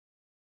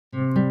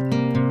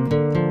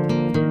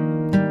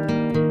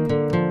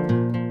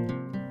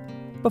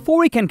Before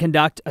we can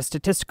conduct a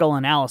statistical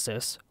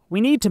analysis,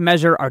 we need to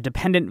measure our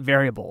dependent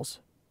variables.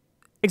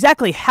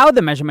 Exactly how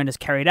the measurement is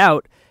carried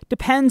out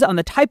depends on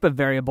the type of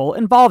variable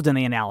involved in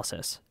the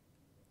analysis.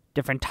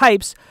 Different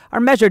types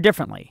are measured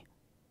differently.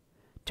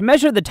 To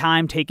measure the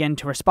time taken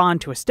to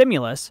respond to a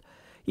stimulus,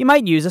 you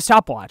might use a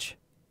stopwatch.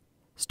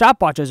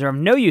 Stopwatches are of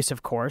no use,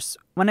 of course,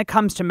 when it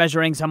comes to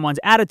measuring someone's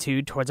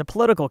attitude towards a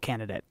political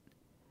candidate.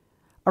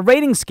 A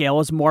rating scale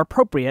is more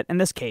appropriate in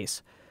this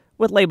case,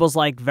 with labels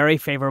like very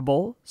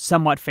favorable,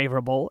 somewhat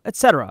favorable,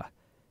 etc.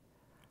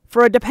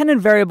 For a dependent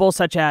variable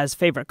such as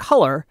favorite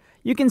color,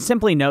 you can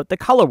simply note the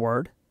color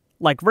word,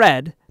 like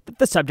red, that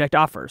the subject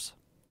offers.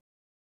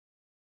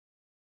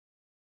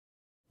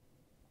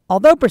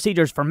 Although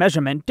procedures for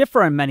measurement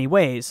differ in many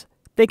ways,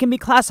 they can be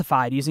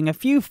classified using a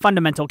few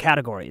fundamental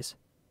categories.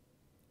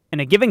 In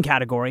a given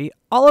category,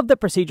 all of the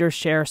procedures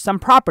share some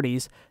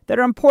properties that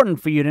are important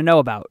for you to know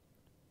about.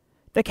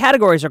 The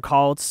categories are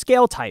called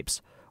scale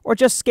types, or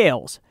just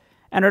scales,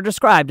 and are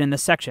described in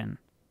this section.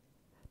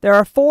 There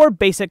are 4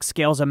 basic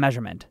scales of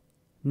measurement: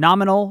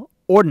 nominal,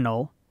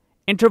 ordinal,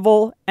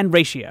 interval, and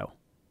ratio.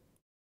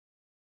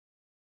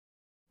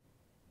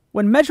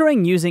 When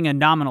measuring using a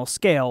nominal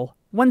scale,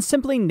 one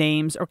simply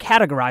names or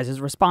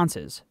categorizes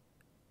responses.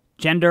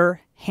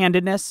 Gender,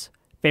 handedness,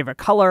 favorite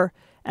color,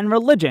 and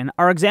religion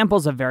are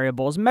examples of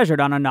variables measured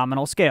on a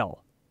nominal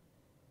scale.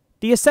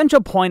 The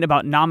essential point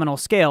about nominal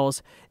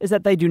scales is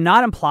that they do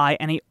not imply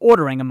any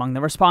ordering among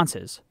the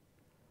responses.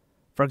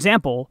 For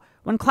example,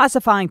 when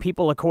classifying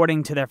people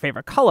according to their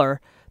favorite color,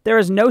 there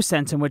is no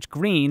sense in which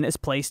green is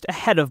placed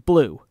ahead of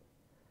blue.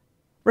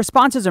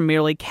 Responses are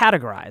merely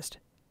categorized.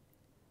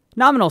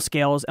 Nominal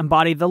scales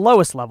embody the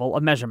lowest level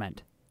of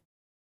measurement.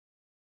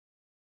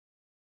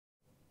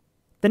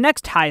 The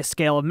next highest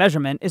scale of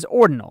measurement is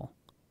ordinal.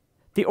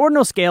 The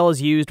ordinal scale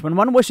is used when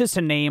one wishes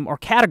to name or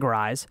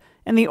categorize,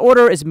 and the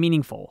order is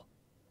meaningful.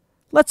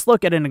 Let's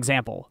look at an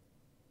example.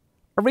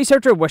 A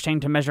researcher wishing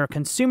to measure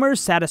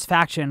consumers'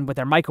 satisfaction with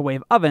their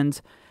microwave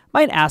ovens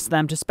might ask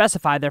them to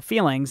specify their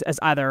feelings as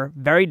either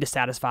very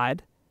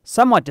dissatisfied,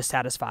 somewhat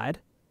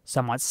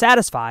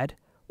satisfied,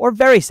 or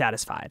very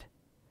satisfied.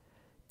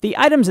 The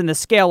items in the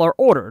scale are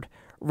ordered,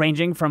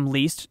 ranging from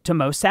least to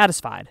most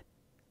satisfied.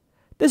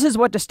 This is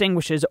what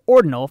distinguishes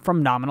ordinal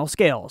from nominal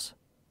scales.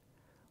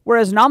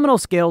 Whereas nominal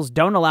scales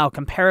don't allow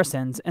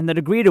comparisons in the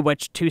degree to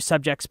which two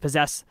subjects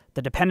possess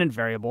the dependent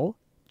variable,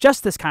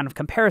 just this kind of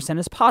comparison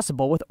is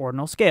possible with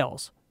ordinal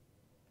scales.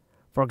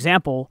 For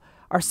example,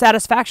 our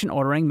satisfaction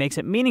ordering makes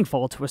it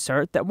meaningful to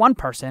assert that one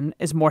person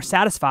is more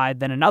satisfied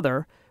than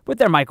another with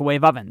their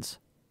microwave ovens.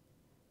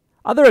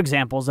 Other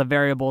examples of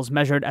variables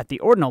measured at the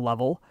ordinal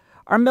level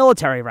are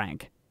military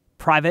rank,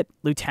 private,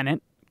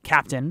 lieutenant,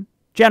 captain,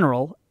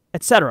 general,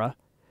 etc.,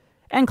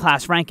 and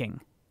class ranking,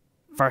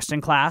 first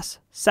in class,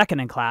 second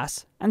in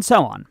class, and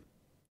so on.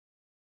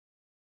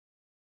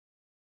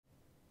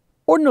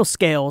 Ordinal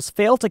scales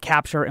fail to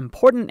capture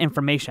important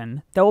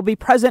information that will be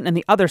present in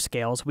the other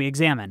scales we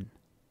examine.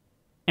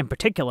 In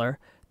particular,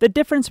 the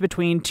difference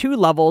between 2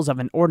 levels of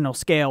an ordinal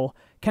scale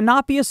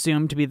cannot be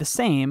assumed to be the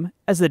same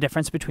as the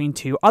difference between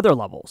 2 other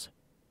levels.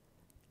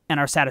 In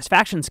our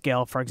satisfaction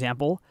scale, for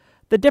example,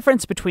 the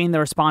difference between the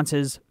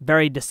responses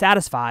very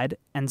dissatisfied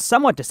and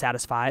somewhat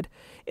dissatisfied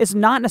is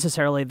not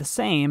necessarily the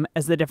same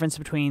as the difference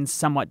between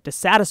somewhat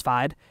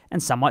dissatisfied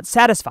and somewhat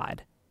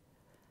satisfied.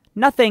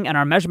 Nothing in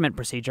our measurement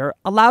procedure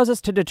allows us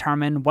to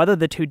determine whether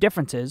the 2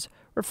 differences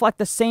reflect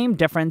the same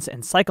difference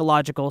in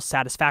psychological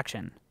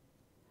satisfaction.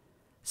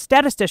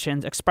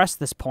 Statisticians express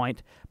this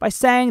point by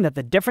saying that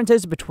the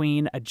differences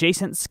between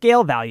adjacent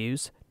scale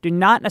values do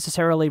not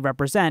necessarily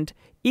represent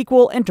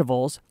equal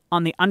intervals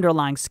on the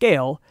underlying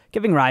scale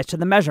giving rise to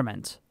the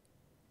measurement.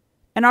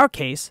 In our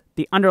case,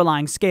 the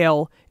underlying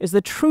scale is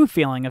the true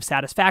feeling of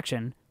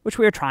satisfaction which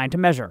we are trying to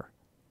measure.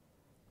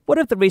 What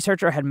if the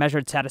researcher had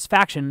measured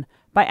satisfaction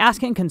by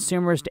asking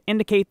consumers to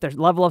indicate their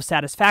level of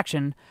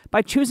satisfaction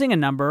by choosing a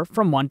number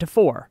from 1 to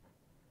 4?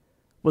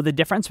 Will the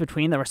difference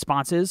between the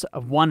responses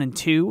of 1 and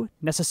 2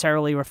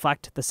 necessarily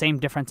reflect the same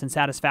difference in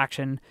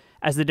satisfaction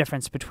as the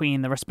difference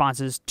between the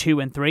responses 2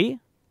 and 3?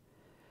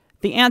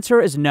 The answer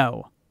is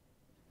no.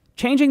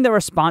 Changing the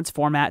response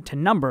format to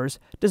numbers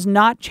does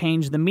not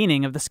change the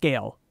meaning of the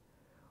scale.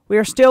 We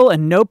are still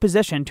in no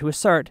position to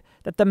assert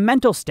that the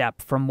mental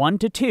step from 1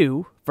 to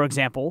 2, for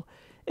example,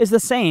 is the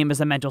same as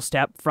the mental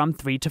step from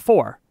 3 to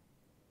 4.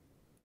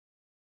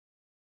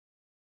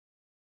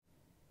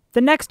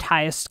 The next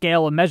highest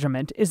scale of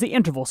measurement is the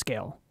interval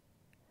scale.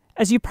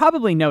 As you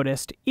probably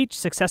noticed, each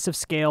successive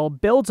scale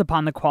builds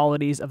upon the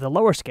qualities of the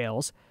lower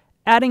scales,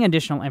 adding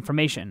additional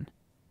information.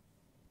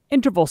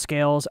 Interval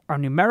scales are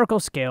numerical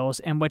scales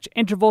in which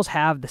intervals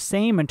have the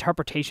same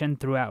interpretation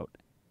throughout.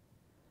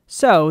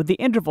 So, the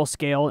interval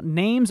scale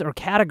names or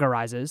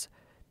categorizes,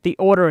 the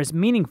order is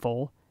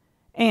meaningful,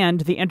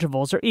 and the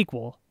intervals are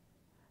equal.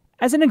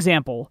 As an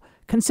example,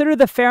 consider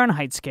the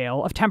Fahrenheit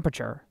scale of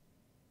temperature.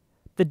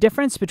 The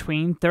difference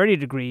between 30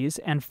 degrees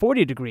and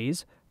 40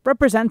 degrees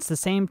represents the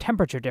same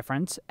temperature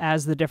difference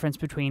as the difference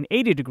between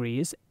 80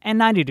 degrees and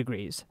 90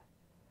 degrees.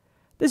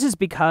 This is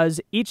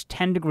because each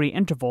 10-degree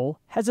interval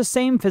has the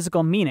same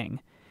physical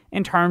meaning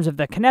in terms of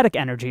the kinetic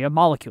energy of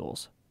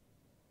molecules.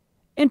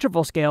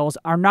 Interval scales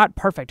are not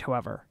perfect,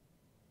 however.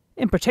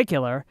 In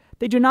particular,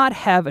 they do not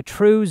have a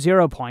true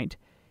 0 point,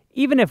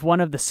 even if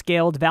one of the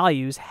scaled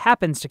values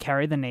happens to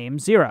carry the name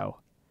 0.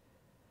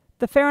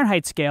 The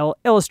Fahrenheit scale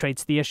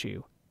illustrates the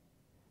issue.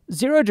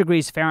 0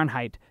 degrees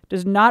Fahrenheit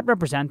does not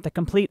represent the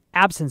complete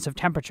absence of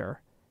temperature,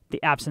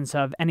 the absence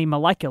of any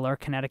molecular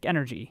kinetic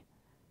energy.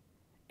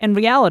 In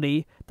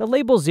reality, the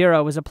label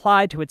 0 is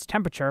applied to its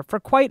temperature for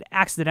quite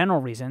accidental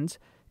reasons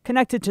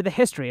connected to the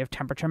history of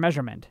temperature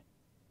measurement.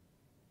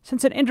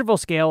 Since an interval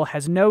scale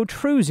has no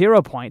true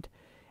 0 point,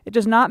 it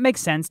does not make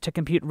sense to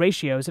compute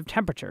ratios of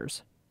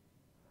temperatures.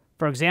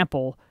 For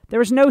example, there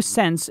is no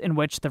sense in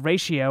which the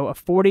ratio of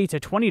 40 to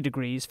 20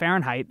 degrees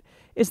Fahrenheit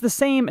is the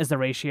same as the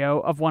ratio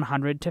of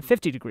 100 to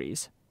 50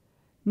 degrees.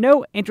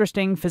 No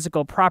interesting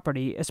physical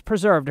property is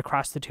preserved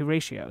across the two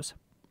ratios.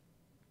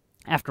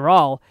 After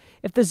all,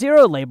 if the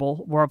 0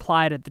 label were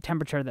applied at the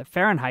temperature that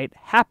Fahrenheit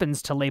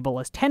happens to label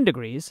as 10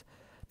 degrees,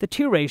 the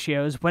two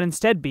ratios would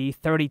instead be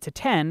 30 to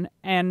 10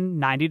 and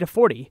 90 to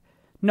 40,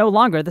 no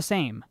longer the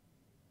same.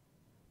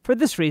 For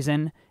this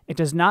reason, it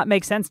does not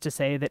make sense to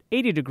say that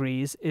 80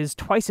 degrees is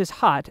twice as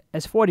hot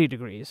as 40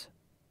 degrees.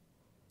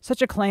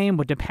 Such a claim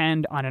would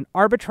depend on an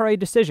arbitrary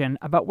decision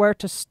about where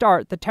to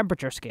start the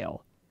temperature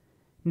scale,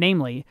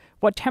 namely,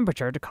 what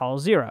temperature to call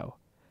 0,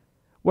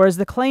 whereas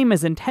the claim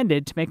is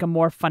intended to make a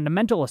more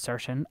fundamental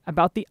assertion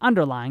about the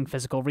underlying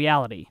physical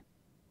reality.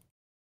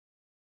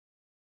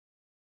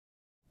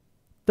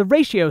 The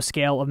ratio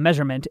scale of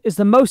measurement is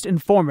the most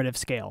informative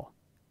scale.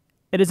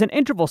 It is an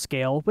interval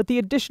scale with the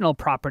additional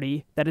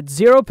property that its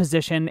 0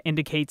 position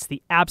indicates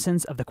the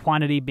absence of the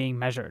quantity being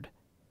measured.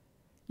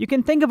 You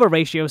can think of a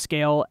ratio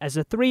scale as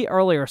the 3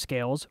 earlier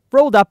scales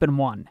rolled up in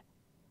one.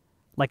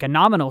 Like a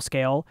nominal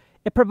scale,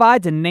 it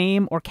provides a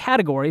name or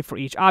category for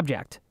each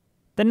object.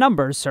 The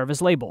numbers serve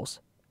as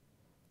labels.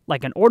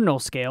 Like an ordinal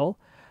scale,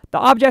 the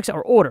objects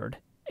are ordered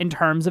in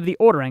terms of the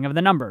ordering of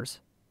the numbers.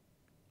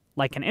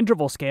 Like an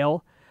interval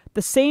scale,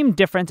 the same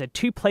difference at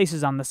two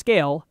places on the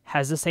scale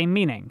has the same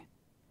meaning.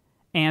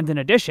 And in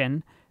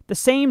addition, the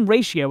same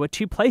ratio at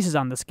two places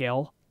on the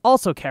scale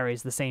also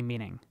carries the same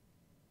meaning.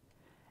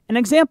 An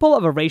example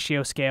of a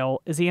ratio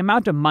scale is the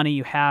amount of money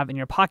you have in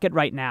your pocket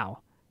right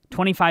now,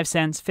 25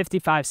 cents,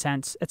 55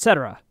 cents,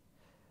 etc.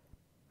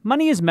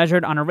 Money is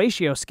measured on a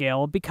ratio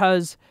scale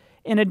because,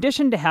 in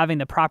addition to having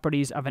the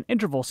properties of an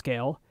interval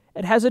scale,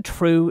 it has a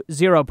true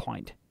 0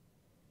 point.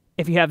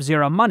 If you have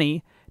 0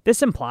 money,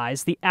 this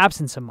implies the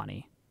absence of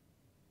money.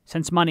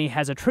 Since money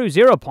has a true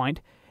 0 point,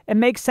 it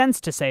makes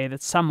sense to say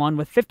that someone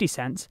with 50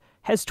 cents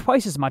has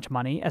twice as much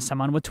money as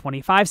someone with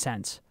 25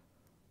 cents,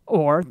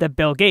 or that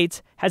Bill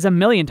Gates has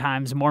 1,000,000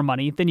 times more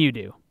money than you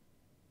do.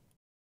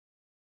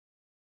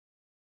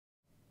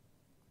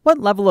 What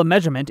level of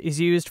measurement is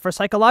used for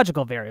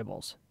psychological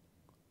variables?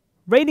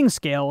 Rating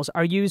scales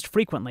are used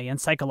frequently in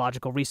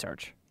psychological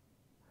research.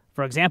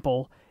 For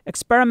example,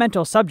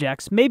 experimental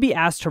subjects may be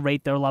asked to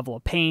rate their level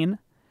of pain,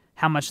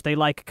 how much they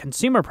like a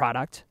consumer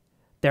product,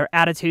 their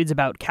attitudes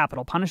about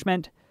capital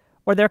punishment,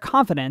 or their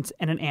confidence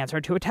in an answer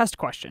to a test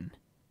question.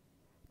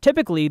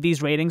 Typically,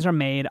 these ratings are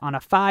made on a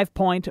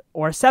 5-point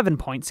or a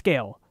 7-point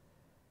scale.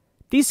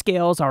 These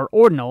scales are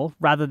ordinal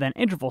rather than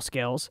interval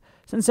scales,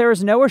 since there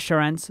is no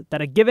assurance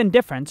that a given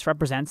difference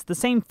represents the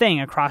same thing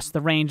across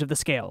the range of the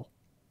scale.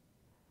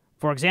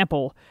 For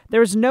example,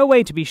 there is no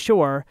way to be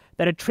sure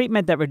that a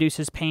treatment that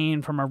reduces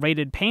pain from a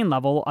rated pain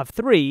level of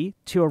 3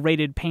 to a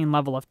rated pain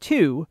level of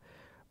 2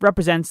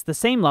 represents the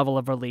same level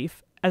of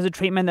relief as a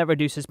treatment that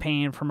reduces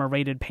pain from a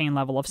rated pain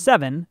level of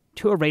 7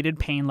 to a rated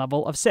pain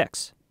level of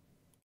 6.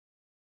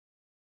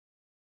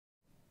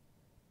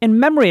 In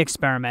memory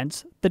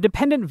experiments, the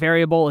dependent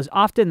variable is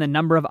often the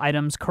number of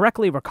items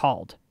correctly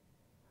recalled.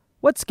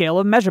 What scale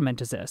of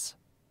measurement is this?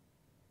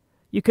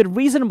 You could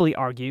reasonably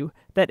argue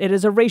that it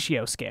is a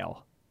ratio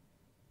scale.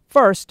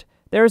 First,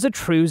 there is a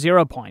true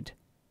 0 point.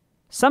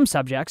 Some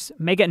subjects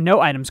may get no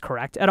items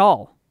correct at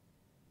all.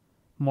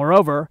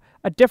 Moreover,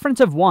 a difference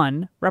of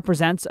 1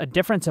 represents a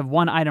difference of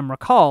 1 item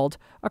recalled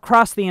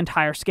across the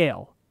entire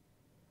scale.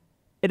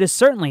 It is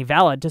certainly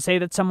valid to say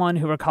that someone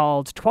who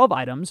recalled 12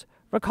 items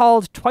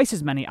recalled twice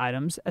as many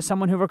items as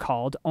someone who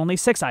recalled only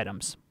 6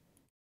 items.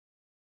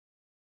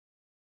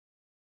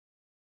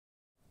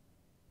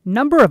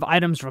 Number of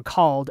items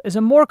recalled is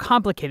a more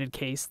complicated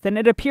case than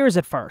it appears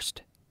at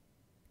first.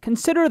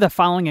 Consider the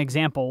following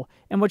example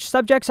in which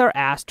subjects are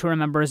asked to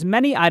remember as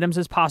many items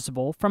as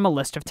possible from a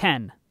list of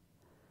 10.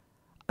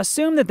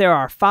 Assume that there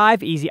are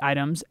 5 easy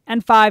items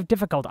and 5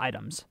 difficult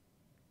items.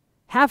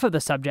 Half of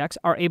the subjects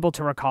are able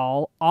to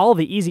recall all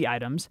the easy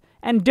items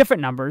and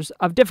different numbers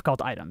of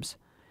difficult items,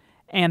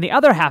 and the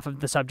other half of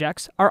the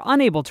subjects are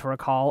unable to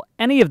recall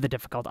any of the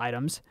difficult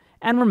items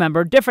and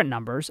remember different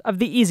numbers of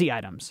the easy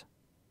items.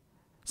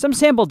 Some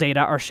sample data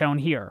are shown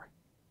here.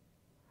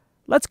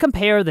 Let's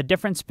compare the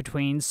difference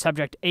between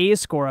subject A's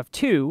score of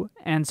 2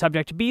 and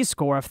subject B's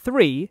score of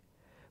 3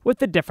 with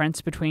the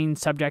difference between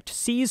subject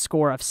C's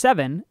score of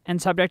 7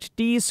 and subject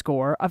D's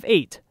score of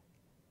 8.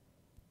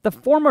 The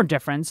former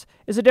difference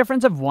is a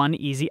difference of one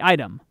easy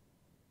item.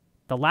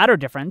 The latter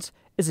difference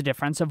is a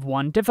difference of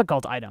one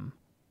difficult item.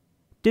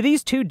 Do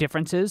these two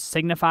differences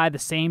signify the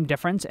same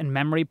difference in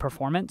memory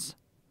performance?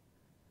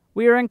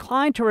 We are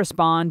inclined to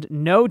respond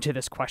no to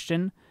this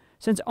question,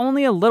 since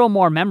only a little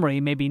more memory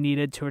may be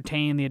needed to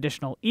retain the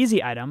additional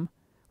easy item,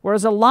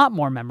 whereas a lot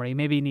more memory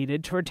may be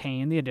needed to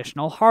retain the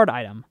additional hard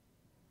item.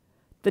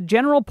 The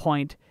general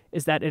point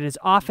is that it is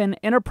often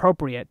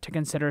inappropriate to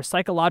consider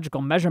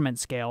psychological measurement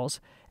scales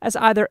as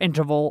either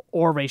interval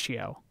or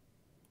ratio.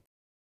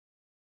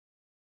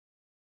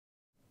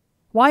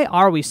 Why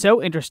are we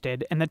so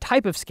interested in the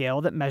type of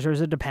scale that measures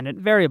a dependent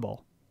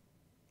variable?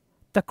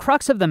 The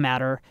crux of the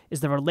matter is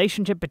the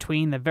relationship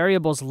between the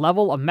variable's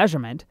level of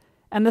measurement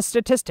and the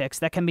statistics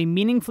that can be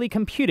meaningfully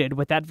computed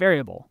with that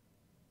variable.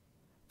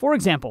 For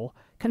example,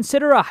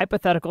 consider a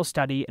hypothetical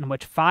study in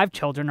which 5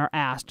 children are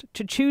asked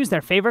to choose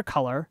their favorite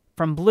color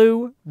from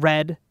blue,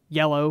 red,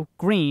 yellow,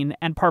 green,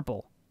 and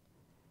purple.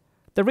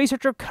 The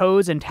researcher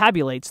codes and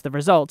tabulates the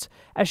results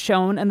as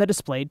shown in the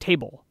displayed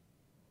table.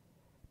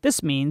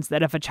 This means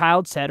that if a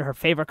child said her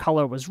favorite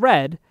color was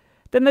red,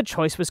 then the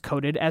choice was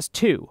coded as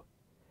 2.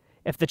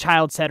 If the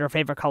child said her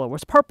favorite color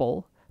was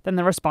purple, then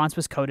the response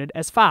was coded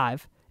as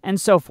 5, and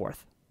so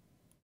forth.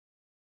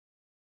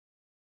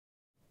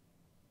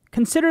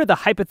 Consider the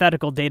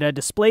hypothetical data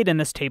displayed in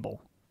this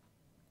table.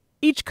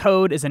 Each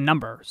code is a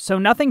number, so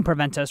nothing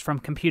prevents us from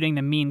computing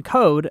the mean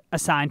code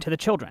assigned to the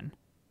children.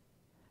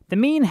 The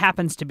mean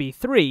happens to be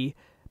 3,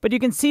 but you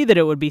can see that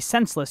it would be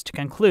senseless to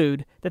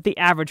conclude that the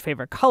average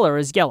favorite color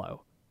is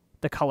yellow,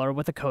 the color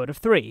with a code of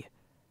 3.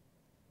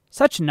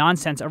 Such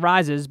nonsense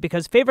arises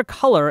because favorite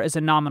color is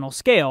a nominal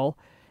scale,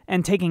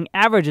 and taking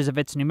averages of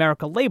its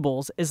numerical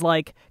labels is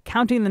like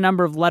counting the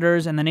number of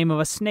letters in the name of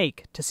a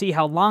snake to see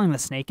how long the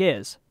snake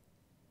is.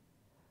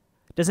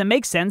 Does it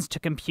make sense to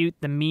compute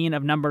the mean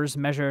of numbers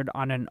measured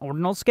on an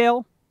ordinal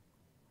scale?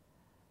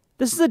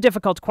 This is a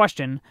difficult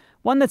question,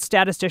 one that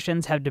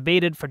statisticians have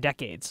debated for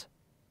decades.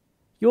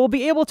 You will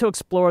be able to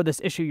explore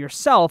this issue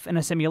yourself in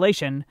a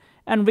simulation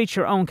and reach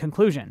your own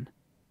conclusion.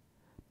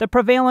 The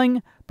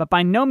prevailing, but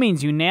by no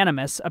means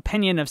unanimous,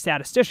 opinion of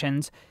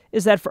statisticians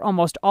is that for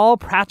almost all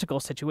practical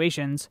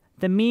situations,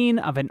 the mean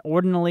of an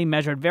ordinally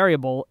measured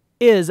variable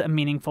is a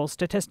meaningful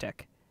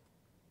statistic.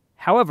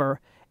 However,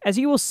 as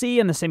you will see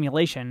in the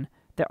simulation,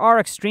 there are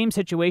extreme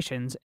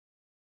situations